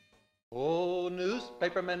Oh,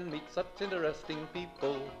 newspapermen meet such interesting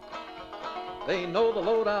people. They know the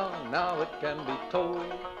lowdown, now it can be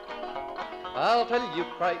told. I'll tell you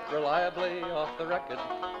quite reliably off the record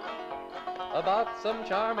about some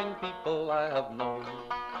charming people I have known.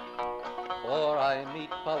 For I meet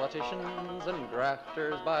politicians and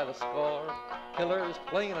grafters by the score, killers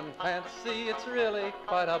plain and fancy, it's really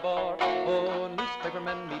quite a bore. Oh,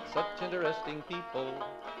 newspapermen meet such interesting people.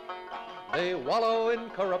 They wallow in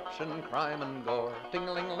corruption, crime and gore.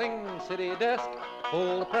 Ting-a-ling-ling, city desk,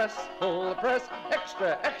 pull the press,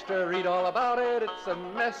 extra, extra, read all about it, it's a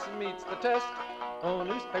mess, meets the test. Oh,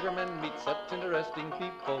 newspapermen meet such interesting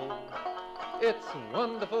people. It's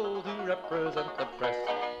wonderful to represent the press.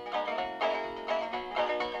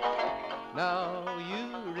 Now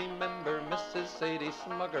you remember Mrs. Sadie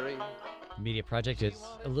Smuggery. Media Project is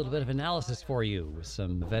a little bit of analysis for you with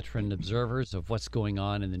some veteran observers of what's going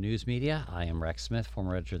on in the news media. I am Rex Smith,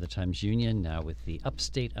 former editor of the Times-Union, now with the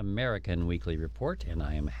Upstate American Weekly Report, and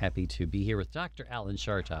I am happy to be here with Dr. Alan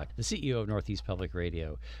Chartock, the CEO of Northeast Public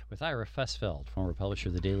Radio, with Ira Fusfeld, former publisher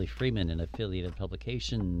of the Daily Freeman and affiliated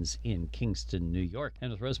publications in Kingston, New York, and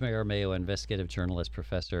with Rosemary Armao, investigative journalist,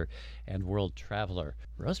 professor, and world traveler.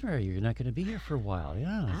 Rosemary, you're not going to be here for a while.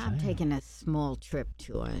 Yeah, I'm taking a small trip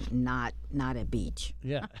to not a beach.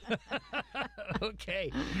 Yeah.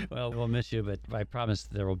 Okay. Well, we'll miss you, but I promise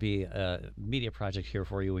there will be a media project here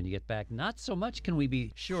for you when you get back. Not so much can we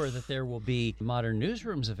be sure that there will be modern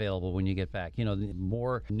newsrooms available when you get back. You know,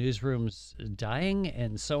 more newsrooms dying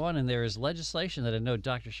and so on. And there is legislation that I know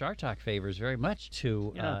Dr. Chartock favors very much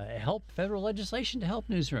to help, federal legislation to help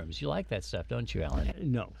newsrooms. You like that stuff, don't you, Alan?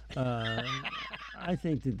 No. I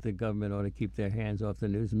think that the government ought to keep their hands off the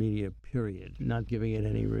news media, period. Not giving it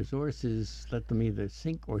any resources. Let them either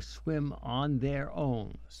sink or swim on their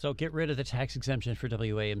own. So get rid of the tax exemption for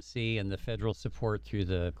WAMC and the federal support through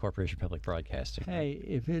the Corporation for Public Broadcasting. Hey,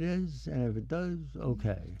 if it is and if it does,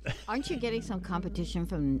 okay. Aren't you getting some competition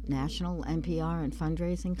from national NPR and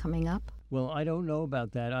fundraising coming up? Well, I don't know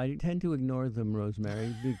about that. I tend to ignore them,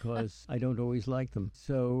 Rosemary, because I don't always like them.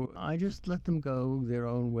 So I just let them go their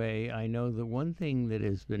own way. I know the one thing that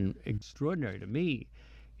has been extraordinary to me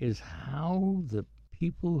is how the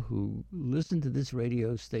people who listen to this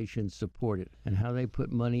radio station support it and how they put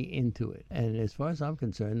money into it. And as far as I'm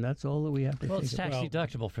concerned, that's all that we have to Well, it's tax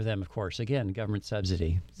deductible for them, of course. Again, government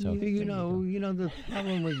subsidy. So you know, the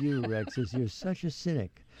problem with you, Rex, is you're such a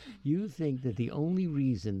cynic. You think that the only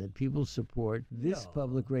reason that people support this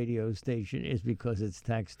public radio station is because it's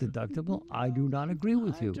tax deductible? I do not agree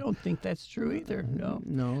with you. I don't think that's true either.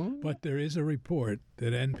 No. But there is a report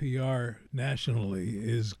that NPR nationally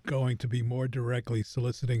is going to be more directly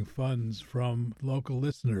soliciting funds from local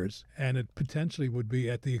listeners, and it potentially would be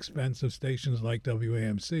at the expense of stations like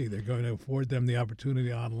WAMC. They're going to afford them the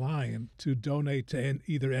opportunity online to donate to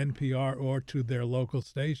either NPR or to their local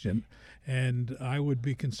station. And I would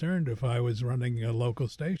be concerned if I was running a local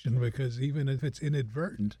station, because even if it's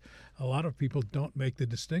inadvertent, a lot of people don't make the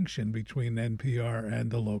distinction between NPR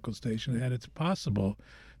and the local station. And it's possible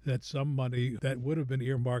that some money that would have been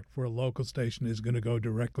earmarked for a local station is going to go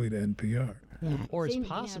directly to NPR. Yeah. Or it's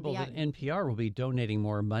possible that NPR will be donating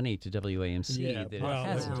more money to WAMC.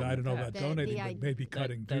 I don't know about donating, but maybe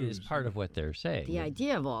cutting dues. That is part of what they're saying. The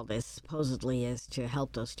idea of all this supposedly is to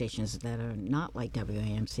help those stations that are not like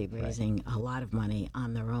WAMC raising a lot of money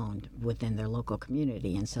on their own within their local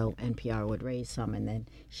community. And so NPR would raise some and then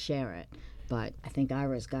share it. But I think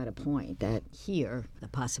Ira's got a point that here the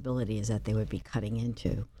possibility is that they would be cutting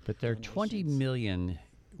into. But there are 20 million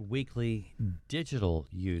weekly digital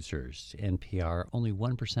users, NPR. Only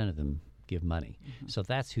 1% of them give money. Mm-hmm. So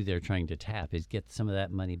that's who they're trying to tap, is get some of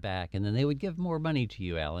that money back. And then they would give more money to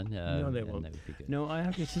you, Alan. No, they won't. That would be good. No, I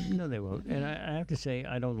have to say, no, they won't. And I have to say,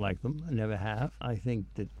 I don't like them. I never have. I think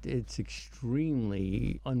that it's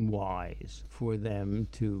extremely unwise for them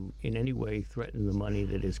to in any way threaten the money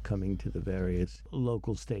that is coming to the various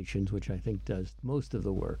local stations, which I think does most of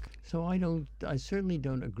the work. So I certainly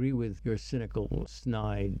don't agree with your cynical,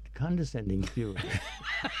 snide, condescending view.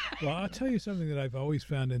 Well, I'll tell you something that I've always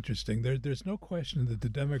found interesting. There's no question that the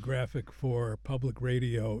demographic for public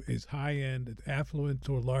radio is high-end, affluent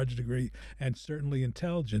to a large degree, and certainly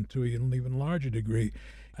intelligent to an even larger degree.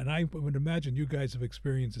 And I would imagine you guys have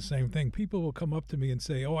experienced the same thing. People will come up to me and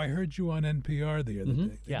say, "Oh, I heard you on NPR the other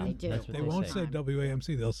day." Yeah, they do. They won't say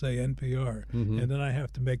WAMC; they'll say NPR, and then I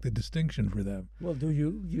have to make the distinction for them. Well, do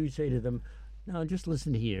you say to them, No, just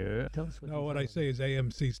listen here. Tell us what. No, what I say is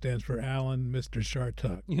AMC stands for Alan, Mr.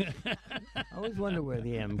 Chartock. I always wonder where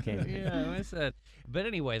the M came from. Yeah, what's that? But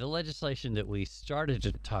anyway, the legislation that we started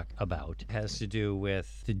to talk about has to do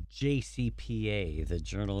with the JCPA, the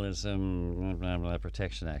Journalism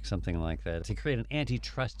Protection Act, something like that, to create an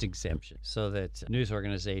antitrust exemption so that news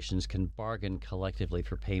organizations can bargain collectively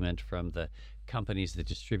for payment from the companies that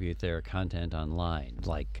distribute their content online,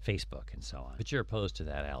 like Facebook and so on. But you're opposed to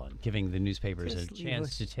that, Alan, giving the newspapers a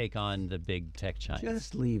chance to take on the big tech giants.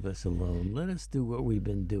 Just leave us alone. Let us do what we've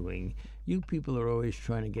been doing. You people are always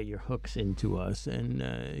trying to get your hooks into us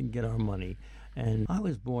and get our money. And I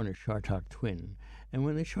was born a Chartock twin. And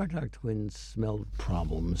when the Chartock twins smelled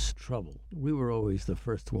problems, trouble, we were always the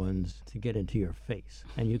first ones to get into your face.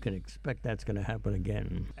 And you can expect that's going to happen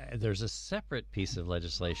again. There's a separate piece of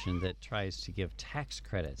legislation that tries to give tax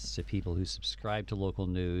credits to people who subscribe to local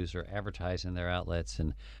news or advertise in their outlets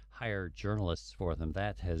and hire journalists for them.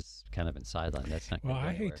 That has kind of been sidelined. That's not. Well,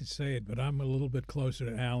 I hate to say it, but I'm a little bit closer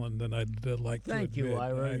to Alan than I'd like to admit. Thank you,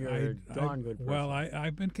 Ira. You're a darn good person. Well,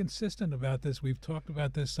 I've been consistent about this. We've talked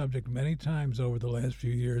about this subject many times over the last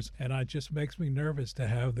few years, and it just makes me nervous to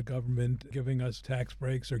have the government giving us tax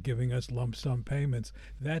breaks or giving us lump sum payments.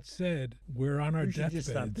 That said, we're on our deathbed. Just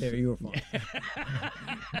stop there. You're fine.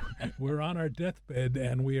 We're on our deathbed,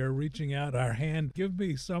 and we are reaching out our hand. Give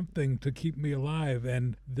me something to keep me alive,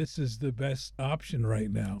 and this is the best option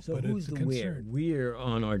right now. So but who's it's a the concern. we're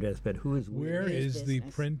on our deathbed? Who is Where is the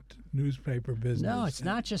print newspaper business? No, it's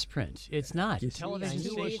not just print. It's not. You see, Television I knew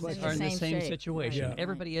it stations was in are in the the same same shape. situation. Yeah.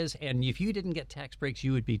 Everybody is. And if you didn't get tax breaks,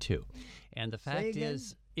 you would be too. And the fact again?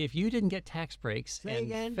 is, if you didn't get tax breaks Say and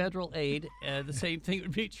again? federal aid, the same thing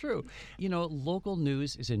would be true. You know, local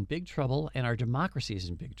news is in big trouble, and our democracy is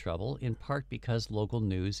in big trouble, in part because local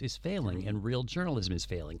news is failing and real journalism is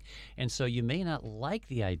failing. And so you may not like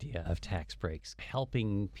the idea of tax breaks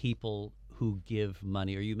helping people who give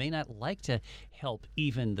money, or you may not like to help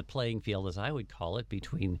even the playing field, as I would call it,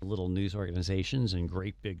 between little news organizations and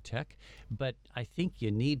great big tech. But I think you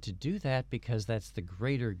need to do that because that's the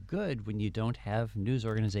greater good when you don't have news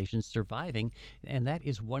organizations surviving. And that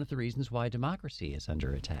is one of the reasons why democracy is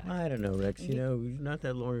under attack. I don't know, Rex. You know, not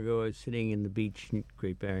that long ago, I was sitting in the beach in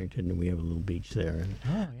Great Barrington, and we have a little beach there.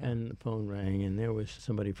 And, and the phone rang, and there was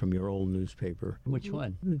somebody from your old newspaper. Which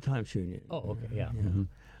one? The Times Union. Oh, okay, yeah.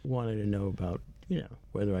 Wanted to know about,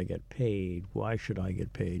 whether I get paid, why should I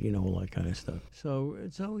get paid, all that kind of stuff. So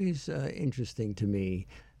it's always interesting to me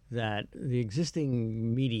that the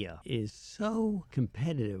existing media is so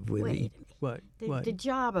competitive with Wait. What? The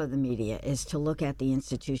job of the media is to look at the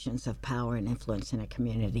institutions of power and influence in a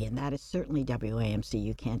community, and that is certainly WAMC.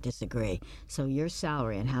 You can't disagree. So your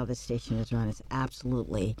salary and how the station is run is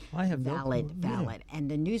absolutely valid. And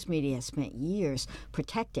the news media has spent years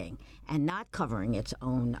protecting and not covering its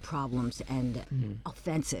own problems and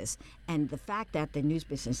offenses. And the fact that the news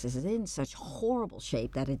business is in such horrible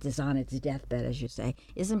shape that it is on its deathbed, as you say,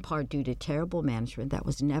 is in part due to terrible management that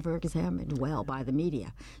was never examined well by the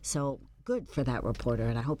media. So good for that reporter,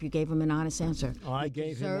 and I hope you gave him an honest answer. I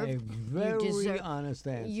gave him a very honest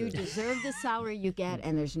answer. You deserve the salary you get,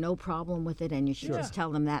 and there's no problem with it, and you should just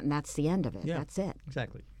tell them that, and that's the end of it. Yeah. That's it.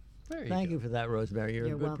 Exactly. There Thank you for that, Rosemary. You're a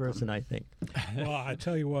good welcome. person, I think. Well, I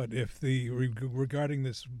tell you what, if regarding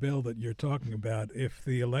this bill that you're talking about, if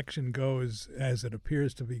the election goes as it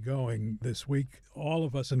appears to be going this week, all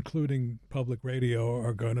of us, including public radio,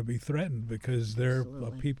 are going to be threatened because there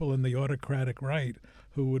are people in the autocratic right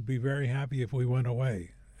who would be very happy if we went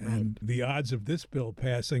away. And the odds of this bill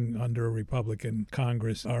passing under a Republican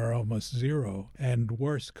Congress are almost zero. And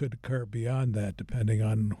worse could occur beyond that, depending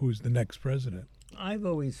on who's the next president. I've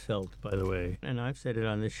always felt, by the way, and I've said it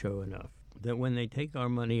on this show enough, that when they take our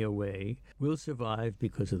money away, we'll survive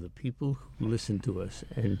because of the people who listen to us.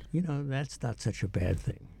 And, that's not such a bad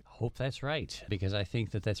thing. Hope that's right, because I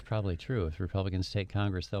think that that's probably true. If Republicans take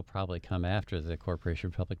Congress, they'll probably come after the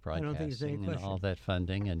Corporation for Public Broadcasting and all that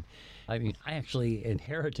funding. And I mean, I actually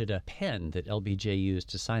inherited a pen that LBJ used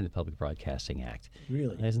to sign the Public Broadcasting Act.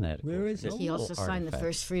 Really? Isn't that Where cool? is it? He also signed the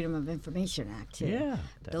first Freedom of Information Act, too. Yeah.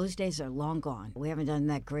 Those days are long gone. We haven't done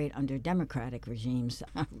that great under democratic regimes,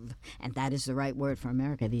 and that is the right word for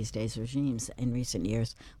America these days, regimes, in recent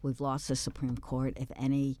years. We've lost the Supreme Court. If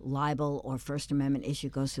any libel or First Amendment issue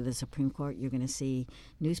goes to the Supreme Court, you're going to see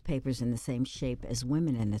newspapers in the same shape as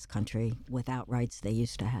women in this country without rights they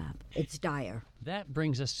used to have. It's dire. That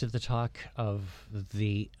brings us to the talk of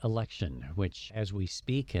the election, which, as we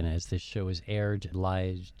speak and as this show is aired,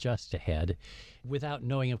 lies just ahead. Without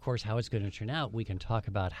knowing, of course, how it's going to turn out, we can talk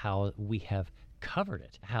about how we have covered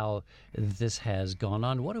it, how this has gone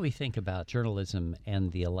on. What do we think about journalism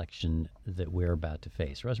and the election that we're about to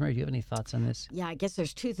face? Rosemary, do you have any thoughts on this? Yeah, I guess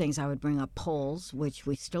there's two things. I would bring up polls, which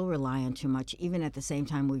we still rely on too much, even at the same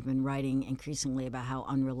time we've been writing increasingly about how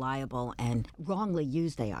unreliable and wrongly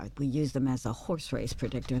used they are. We use them as a horse race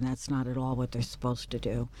predictor, and that's not at all what they're supposed to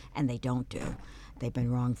do, and they don't do. They've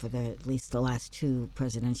been wrong for at least the last two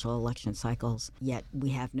presidential election cycles, yet we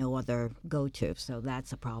have no other go-to, so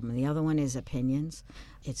that's a problem. And the other one is opinions.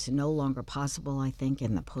 It's no longer possible, I think,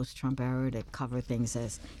 in the post-Trump era to cover things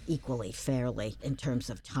as equally, fairly, in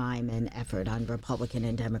terms of time and effort on Republican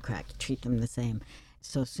and Democrat, to treat them the same.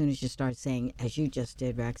 So as soon as you start saying, as you just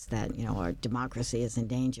did, Rex, that our democracy is in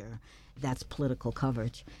danger, that's political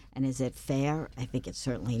coverage. And is it fair? I think it's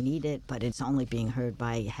certainly needed, but it's only being heard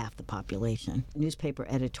by half the population. Newspaper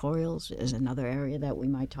editorials is another area that we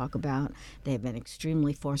might talk about. They have been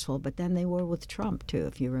extremely forceful, but then they were with Trump, too,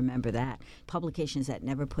 if you remember that. Publications that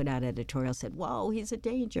never put out editorials said, whoa, he's a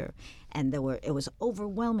danger. And it was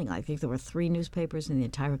overwhelming. I think there were 3 newspapers in the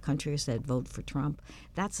entire country who said, vote for Trump.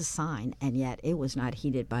 That's a sign, and yet it was not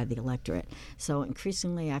heeded by the electorate. So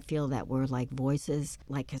increasingly, I feel that we're like voices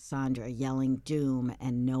like Cassandra yelling doom,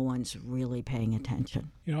 and no one's really paying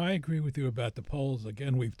attention. I agree with you about the polls.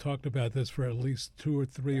 Again, we've talked about this for at least 2 or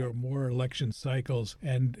 3 or more election cycles,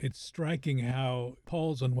 and it's striking how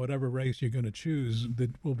polls on whatever race you're going to choose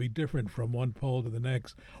that will be different from one poll to the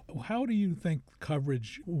next. How do you think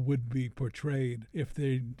coverage would be portrayed if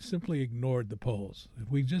they simply ignored the polls? If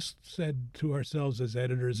we just said to ourselves as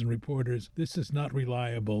editors and reporters, this is not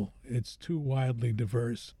reliable, it's too wildly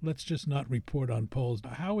diverse, let's just not report on polls,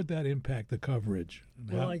 how would that impact the coverage?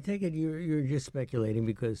 Well, I take it you're just speculating,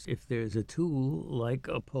 because if there's a tool like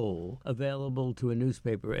a poll available to a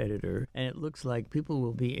newspaper editor and it looks like people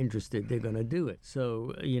will be interested, they're going to do it.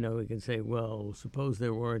 So, we can say, well, suppose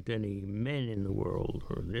there weren't any men in the world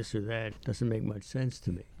or this or that. Doesn't make much sense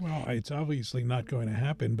to me. Well, it's obviously not going to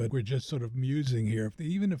happen, but we're just sort of musing here.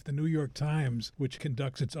 Even if the New York Times, which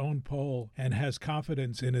conducts its own poll and has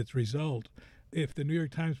confidence in its result, if the New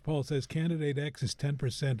York Times poll says candidate X is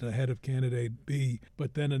 10% ahead of candidate B,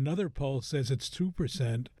 but then another poll says it's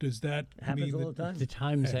 2%, does that happens mean all the time? The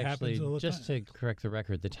Times actually, all the just time. to correct the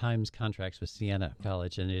record, the Times contracts with Siena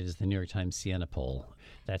College, and it is the New York Times Siena poll.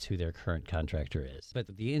 That's who their current contractor is.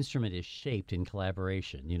 But the instrument is shaped in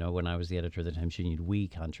collaboration. When I was the editor of the Times Union, we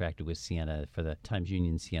contracted with Siena for the Times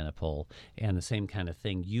Union Siena poll, and the same kind of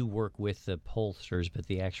thing. You work with the pollsters, but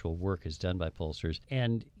the actual work is done by pollsters.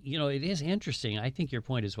 And, it is interesting. I think your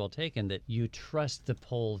point is well taken, that you trust the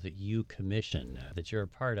poll that you commission, that you're a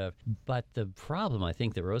part of. But the problem, I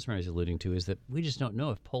think, that Rosemary is alluding to is that we just don't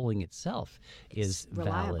know if polling itself is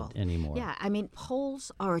valid anymore. Yeah,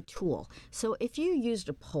 polls are a tool. So if you used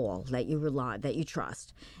a poll that you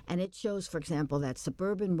trust, and it shows, for example, that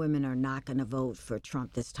suburban women are not going to vote for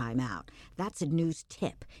Trump this time out, that's a news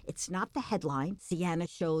tip. It's not the headline. Siena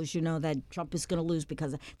shows, that Trump is going to lose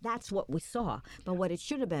because that's what we saw. But what it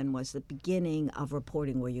should have been was the beginning of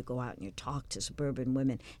reporting, where you go out and you talk to suburban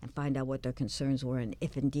women and find out what their concerns were, and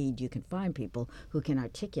if indeed you can find people who can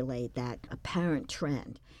articulate that apparent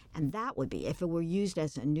trend. And that would be, if it were used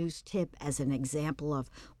as a news tip, as an example of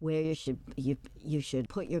where you should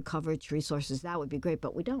put your coverage resources, that would be great.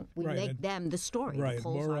 But we don't. We make them the story. Right. The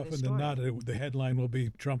polls More are often the story. than not, the headline will be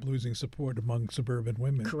Trump losing support among suburban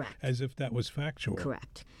women. Correct. As if that was factual.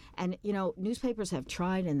 Correct. And, newspapers have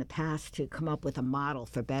tried in the past to come up with a model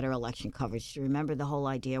for better election coverage. Do you remember the whole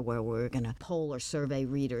idea where we're going to poll or survey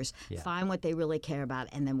readers, find what they really care about,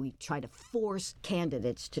 and then we try to force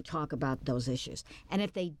candidates to talk about those issues? And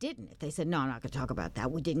if they didn't, if they said, no, I'm not going to talk about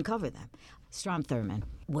that, we didn't cover them. Strom Thurmond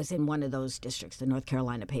was in one of those districts. The North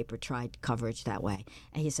Carolina paper tried coverage that way.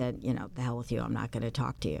 And he said, the hell with you, I'm not going to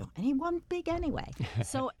talk to you. And he won big anyway.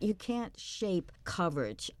 So you can't shape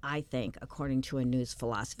coverage, I think, according to a news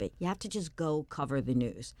philosophy. You have to just go cover the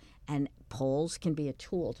news. And polls can be a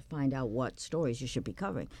tool to find out what stories you should be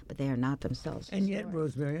covering, but they are not themselves. And yet,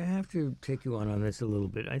 Rosemary, I have to take you on this a little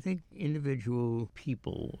bit. I think individual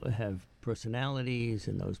people have personalities,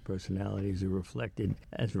 and those personalities are reflected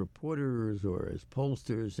as reporters or as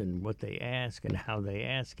pollsters in what they ask and how they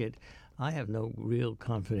ask it. I have no real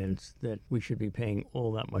confidence that we should be paying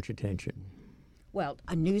all that much attention. Well,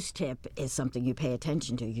 a news tip is something you pay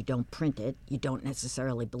attention to. You don't print it. You don't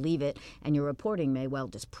necessarily believe it. And your reporting may well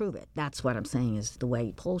disprove it. That's what I'm saying is the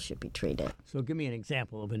way polls should be treated. So give me an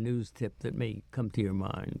example of a news tip that may come to your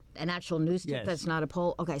mind. An actual news tip Yes. that's not a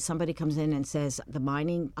poll? Okay, somebody comes in and says the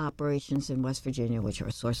mining operations in West Virginia, which are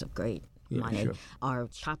a source of great money sure. are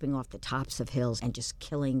chopping off the tops of hills and just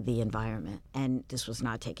killing the environment. And this was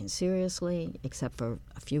not taken seriously, except for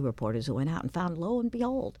a few reporters who went out and found, lo and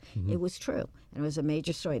behold, it was true. And it was a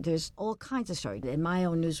major story. There's all kinds of stories. In my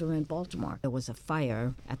own newsroom in Baltimore, there was a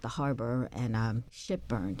fire at the harbor and a ship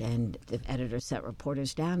burned. And the editor sent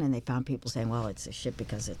reporters down, and they found people saying, well, it's a ship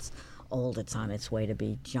because it's old, it's on its way to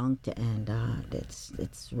be junked, and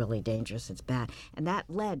it's really dangerous, it's bad. And that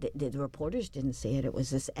led, the reporters didn't see it, it was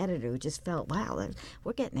this editor who just felt, wow,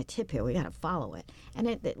 we're getting a tip here, we got to follow it. And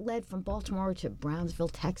it led from Baltimore to Brownsville,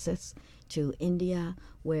 Texas, to India,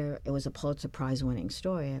 where it was a Pulitzer Prize winning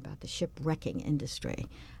story about the shipwrecking industry,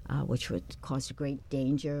 which would cause great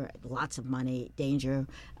danger, lots of money, danger,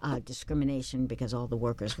 discrimination, because all the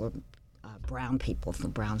workers were brown people from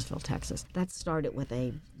Brownsville, Texas. That started with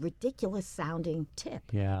a ridiculous-sounding tip.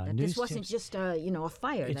 Yeah, that this wasn't just a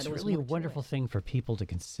fire. It's that it was really a more to wonderful it. thing for people to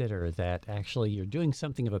consider that actually you're doing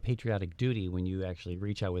something of a patriotic duty when you actually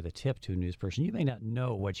reach out with a tip to a news person. You may not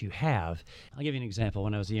know what you have. I'll give you an example.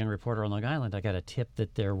 When I was a young reporter on Long Island, I got a tip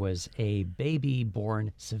that there was a baby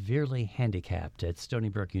born severely handicapped at Stony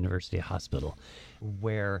Brook University Hospital,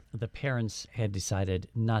 where the parents had decided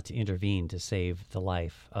not to intervene to save the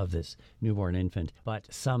life of this newborn infant, but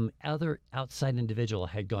some other outside individual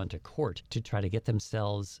had gone to court to try to get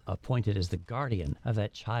themselves appointed as the guardian of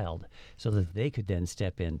that child so that they could then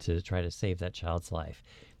step in to try to save that child's life.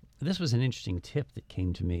 This was an interesting tip that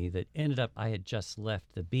came to me that ended up, I had just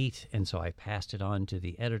left the beat, and so I passed it on to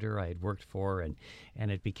the editor I had worked for, and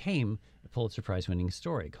it became a Pulitzer Prize winning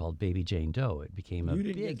story called Baby Jane Doe. It became a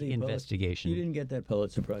big investigation. You didn't get that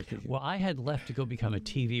Pulitzer Prize, did you? Well, I had left to go become a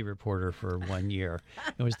TV reporter for 1 year.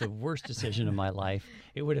 It was the worst decision of my life.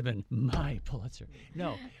 It would have been my Pulitzer.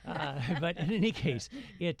 No, but in any case,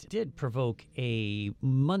 it did provoke a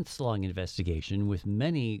months-long investigation with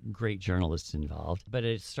many great journalists involved, but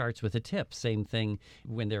it starts with a tip. Same thing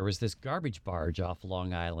when there was this garbage barge off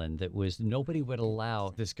Long Island that was, nobody would allow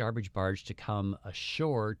this garbage barge to come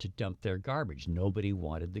ashore to dump their garbage. Nobody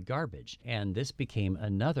wanted the garbage. And this became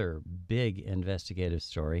another big investigative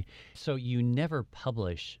story. So you never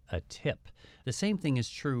publish a tip. The same thing is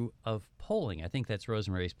true of polling. I think that's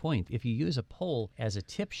Rosemary's point. If you use a poll as a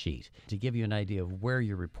tip sheet to give you an idea of where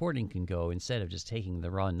your reporting can go, instead of just taking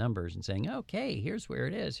the raw numbers and saying, okay, here's where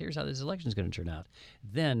it is, here's how this election is going to turn out,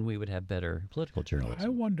 then we would have better political journalism. I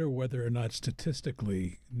wonder whether or not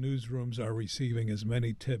statistically newsrooms are receiving as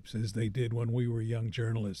many tips as they did when we were young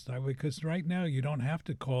journalists. Because right now you don't have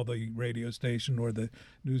to call the radio station or the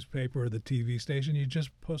newspaper or the TV station. You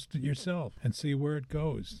just post it yourself and see where it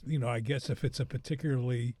goes. I guess if it's a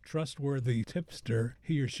particularly trustworthy tipster,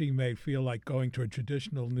 he or she may feel like going to a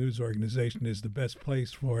traditional news organization is the best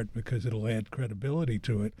place for it because it'll add credibility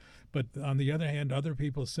to it. But on the other hand, other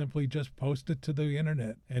people simply just post it to the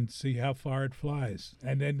internet and see how far it flies.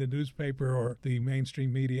 And then the newspaper or the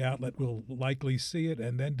mainstream media outlet will likely see it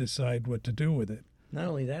and then decide what to do with it. Not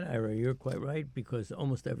only that, Ira, you're quite right, because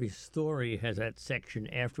almost every story has that section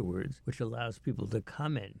afterwards, which allows people to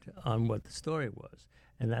comment on what the story was.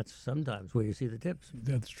 And that's sometimes where you see the tips.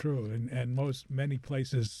 That's true. And many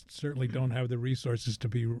places certainly don't have the resources to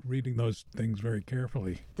be reading those things very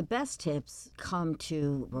carefully. The best tips come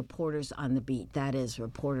to reporters on the beat. That is,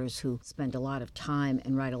 reporters who spend a lot of time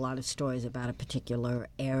and write a lot of stories about a particular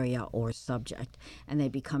area or subject. And they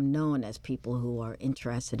become known as people who are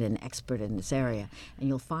interested and expert in this area. And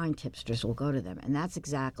you'll find tipsters will go to them. And that's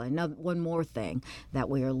exactly one more thing that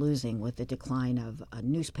we are losing with the decline of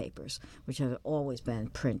newspapers, which have always been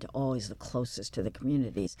print, always the closest to the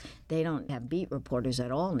communities. They don't have beat reporters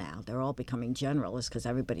at all now. They're all becoming generalists because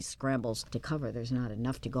everybody scrambles to cover. There's not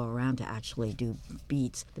enough to go around to actually do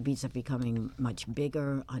beats. The beats are becoming much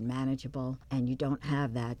bigger, unmanageable, and you don't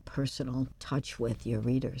have that personal touch with your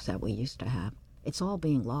readers that we used to have. It's all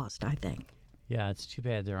being lost, I think. Yeah, it's too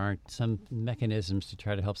bad there aren't some mechanisms to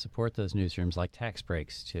try to help support those newsrooms, like tax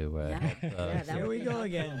breaks to help. There we go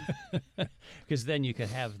again. Because then you could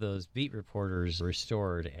have those beat reporters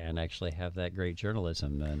restored and actually have that great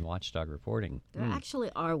journalism and watchdog reporting. There actually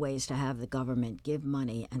are ways to have the government give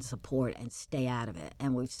money and support and stay out of it.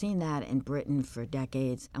 And we've seen that in Britain for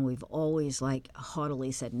decades, and we've always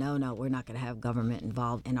haughtily said, no, we're not going to have government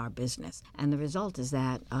involved in our business. And the result is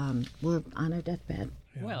that we're on our deathbed.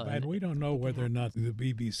 Yeah, Well, and we don't know whether or not the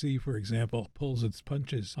BBC, for example, pulls its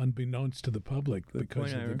punches unbeknownst to the public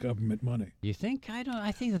because of the government money. You think?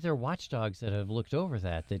 I think that there are watchdogs that have looked over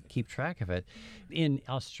that keep track of it. In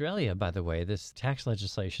Australia, by the way, this tax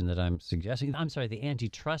legislation that I'm suggesting, the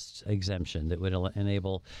antitrust exemption that would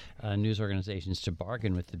enable news organizations to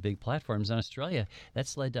bargain with the big platforms in Australia,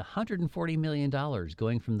 that's led to $140 million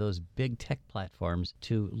going from those big tech platforms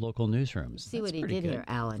to local newsrooms. See what he did here,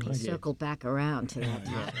 Alan. He circled back around to that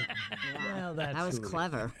topic. Well, that was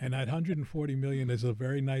clever. And that $140 million is a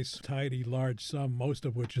very nice, tidy, large sum, most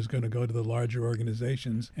of which is going to go to the larger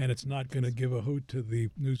organizations, and it's not going to give a hoot to the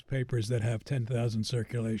newspapers that have 10,000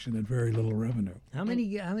 circulation and very little revenue. How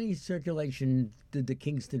many circulation did the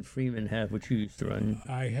Kingston Freeman have, which you used to run?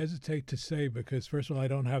 I hesitate to say because, first of all, I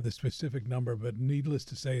don't have the specific number, but needless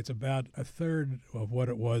to say, it's about a third of what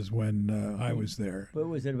it was when I was there. What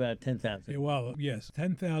was it, about 10,000? Well, yes,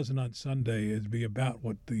 10,000 on Sunday is be about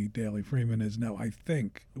what the Daily Freeman is now. I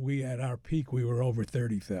think at our peak, we were over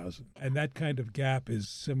 30,000. And that kind of gap is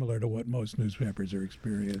similar to what most newspapers are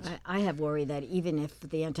experiencing. I have worry that even if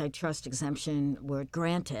the antitrust exemption were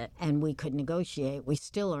granted and we could negotiate, we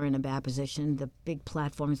still are in a bad position. The big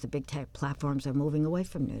platforms, the big tech platforms are moving away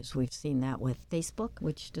from news. We've seen that with Facebook,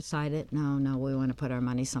 which decided, no, we want to put our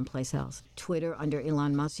money someplace else. Twitter, under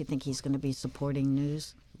Elon Musk, you think he's going to be supporting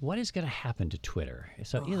news? What is going to happen to Twitter?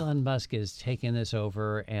 So Elon Musk is taking this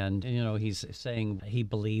over, and he's saying he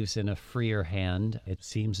believes in a freer hand. It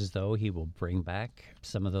seems as though he will bring back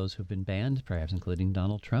some of those who've been banned, perhaps including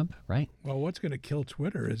Donald Trump, right? Well, what's going to kill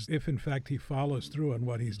Twitter is if, in fact, he follows through on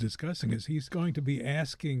what he's discussing, is he's going to be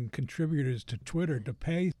asking contributors to Twitter to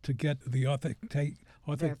pay to get the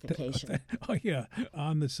verification.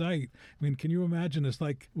 On the site. I mean, can you imagine? It's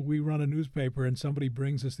like we run a newspaper and somebody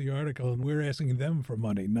brings us the article and we're asking them for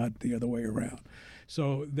money, not the other way around.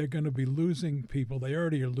 So they're going to be losing people. They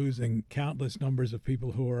already are losing countless numbers of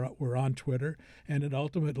people who were on Twitter. And it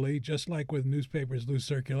ultimately, just like with newspapers lose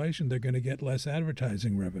circulation, they're going to get less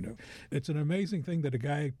advertising revenue. It's an amazing thing that a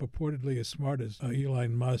guy purportedly as smart as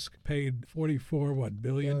Elon Musk paid $44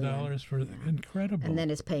 billion for. Incredible. And then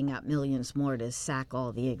is paying out millions more to sack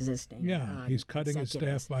all the existing. Yeah, he's cutting his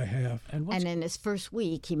staff by half. And in his first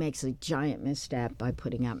week, he makes a giant misstep by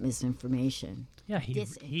putting out misinformation. Yeah,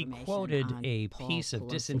 he quoted a piece of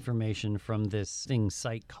disinformation from this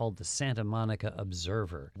site called the Santa Monica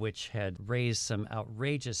Observer, which had raised some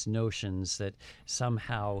outrageous notions that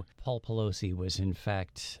somehow Paul Pelosi was, in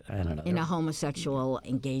fact, in a homosexual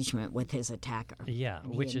engagement with his attacker. Yeah,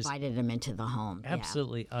 which invited him into the home.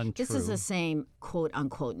 Absolutely untrue. This is the same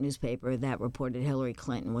quote-unquote newspaper that reported Hillary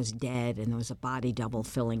Clinton was dead and there was a body double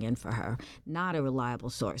filling in for her. Not a reliable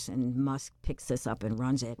source. And Musk picks this up and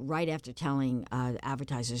runs it right after telling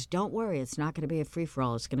advertisers, don't worry, it's not going to be a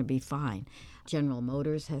free-for-all, it's going to be fine. General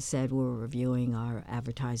Motors has said we're reviewing our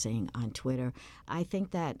advertising on Twitter. I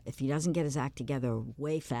think that if he doesn't get his act together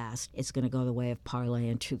way fast, it's going to go the way of Parler,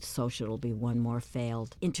 and Truth Social will be one more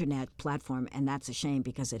failed internet platform. And that's a shame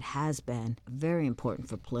because it has been very important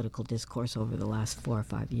for political discourse over the last 4 or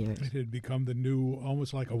 5 years. It had become the new,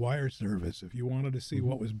 almost like a wire service. If you wanted to see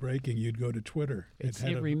what was breaking, you'd go to Twitter.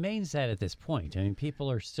 It remains that at this point. I mean,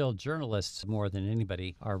 people are still journalists more than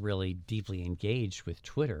anybody are really deeply engaged with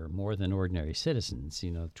Twitter, more than ordinary citizens.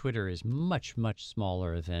 Twitter is much, much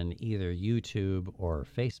smaller than either YouTube or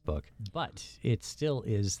Facebook, but it still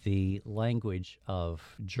is the language of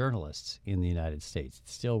journalists in the United States.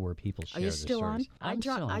 It's still where people share their stories. Are you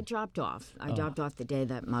still on? I dropped off. I dropped off the day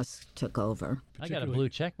that Musk took over. I got a blue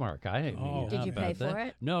check mark. Did you pay for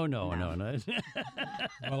it? No.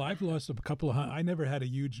 Well, I've lost a couple of I never had a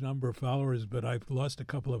huge number of followers, but I've lost a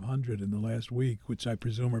couple of hundred in the last week, which I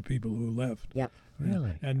presume are people who left. Yep.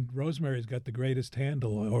 Really? And Rosemary's got the greatest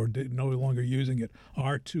handle, or no longer using it,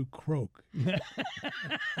 R2 Croak. It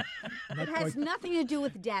has nothing to do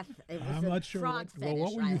with death. It was I'm not sure. Frog fetish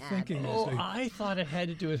what were you thinking? I thought it had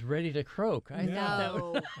to do with ready to croak.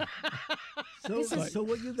 No. So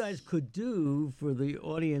what you guys could do for the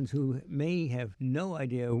audience who may have no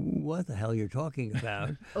idea what the hell you're talking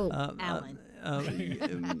about. Alan.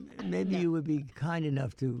 Maybe you would be kind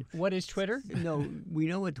enough to... What is Twitter? No, we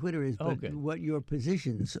know what Twitter is, but what your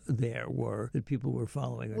positions there were that people were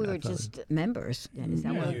following. We were just members. Is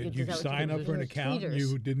that what you sign up for an account,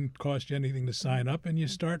 you didn't cost you anything to sign up, and you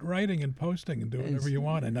start writing and posting and doing whatever you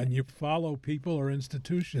want. And then you follow people or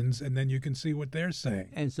institutions, and then you can see what they're saying.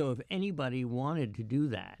 And so if anybody wanted to do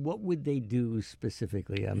that, what would they do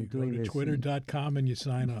specifically? You go to twitter.com and you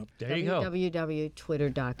sign up. There you go.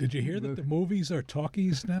 www.twitter.com. Did you hear that the movies are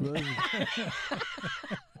talkies now?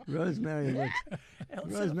 Rosemary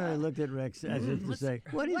Rosemary looked at Rex as if to say,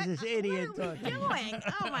 what is this idiot What are we talking? doing?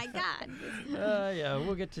 Oh my God! Yeah,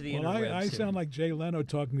 we'll get to the Well, interwebs I here. sound like Jay Leno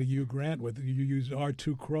talking to Hugh Grant with you used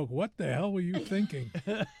R2 Croak. What the hell were you thinking?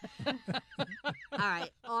 All right,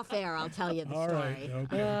 off air, I'll tell you the All story. right,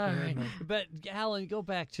 okay. All fair right. enough. But, Alan, go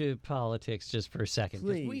back to politics just for a second. 'Cause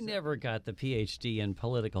we Please. never got the PhD in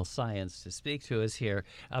political science to speak to us here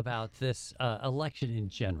about this election in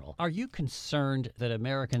general. Are you concerned that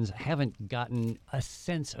Americans haven't gotten a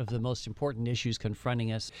sense of the most important issues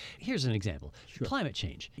confronting us? Here's an example. Climate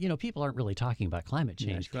change. You know, people aren't really talking about climate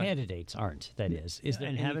change. That's right. Candidates aren't, that is. Is there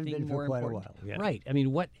And haven't anything been for more quite a important? while, yeah. Right. I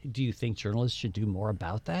mean, what do you think journalists should do more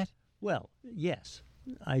about that? Well, yes,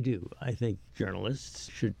 I do. I think journalists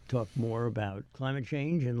should talk more about climate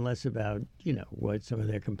change and less about, what some of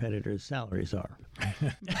their competitors' salaries are.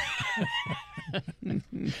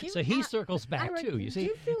 So he circles back Ira, too, you Do see.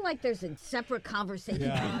 you feel like there's a separate conversation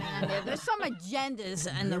Yeah. going on there? There's some agendas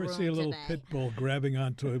in You the ever room see a little today. pit bull grabbing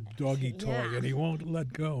onto a doggy toy Yeah. and he won't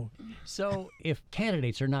let go? So if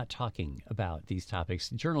candidates are not talking about these topics,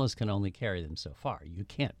 journalists can only carry them so far. You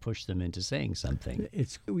can't push them into saying something.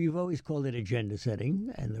 We've always called it agenda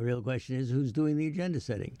setting, and the real question is who's doing the agenda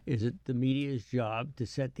setting? Is it the media's job to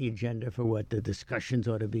set the agenda for what the discussions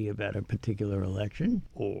ought to be about a particular election,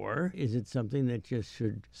 or is it something that just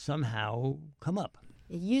should somehow come up?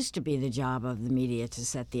 It used to be the job of the media to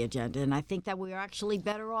set the agenda, and I think that we were actually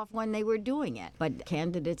better off when they were doing it. But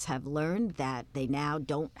candidates have learned that they now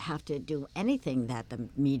don't have to do anything that the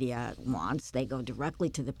media wants. They go directly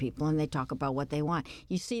to the people and they talk about what they want.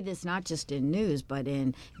 You see this not just in news, but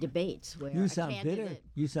in debates where You a sound bitter. candidate...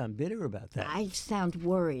 You sound bitter about that. I sound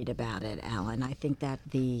worried about it, Alan. I think that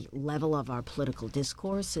the level of our political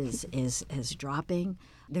discourse is dropping.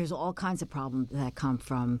 There's all kinds of problems that come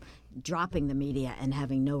from dropping the media and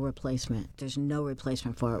having no replacement. There's no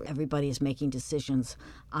replacement for it. Everybody is making decisions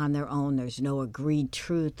on their own. There's no agreed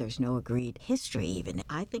truth. There's no agreed history even.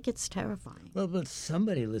 I think it's terrifying. Well, but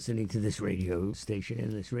somebody listening to this radio station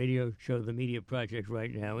and this radio show, The Media Project,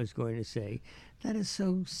 right now is going to say, that is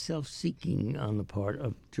so self-seeking on the part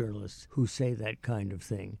of journalists who say that kind of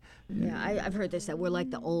thing. Yeah, I've heard this, that we're like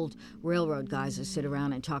the old railroad guys who sit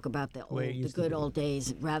around and talk about the good old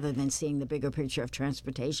days rather than seeing the bigger picture of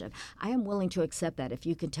transportation. I am willing to accept that if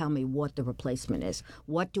you can tell me what the replacement is.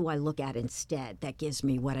 What do I look at instead that gives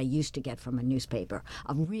me what I used to get from a newspaper,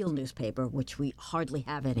 a real newspaper, which we hardly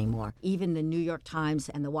have anymore. Even the New York Times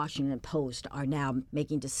and the Washington Post are now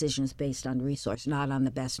making decisions based on resource, not on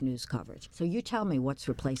the best news coverage. So you tell me what's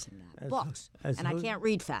replacing that. Books. And I can't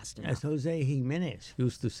read fast enough. As Jose Jimenez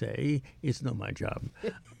used to say, it's not my job.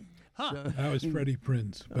 That was Freddie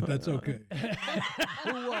Prinze, but that's okay.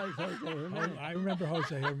 Who was Jose Jimenez? I remember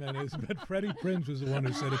Jose Jimenez, but Freddie Prinze was the one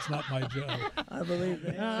who said it's not my job. I believe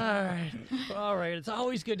that. All right. It's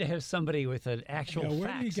always good to have somebody with an actual Yeah, where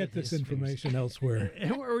do you facts get of this history. information elsewhere?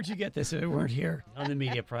 Where would you get this if it weren't here on the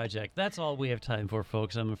Media Project? That's all we have time for,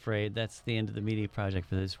 folks, I'm afraid. That's the end of the Media Project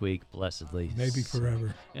for this week, blessedly. Maybe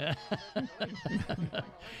forever. Yeah.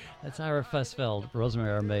 That's Ira Fusfeld,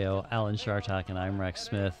 Rosemary Armao, Alan Chartock, and I'm Rex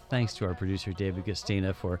Smith. Thanks to our producer, David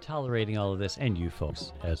Gustina, for tolerating all of this, and you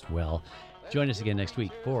folks as well. Join us again next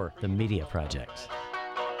week for the Media Project.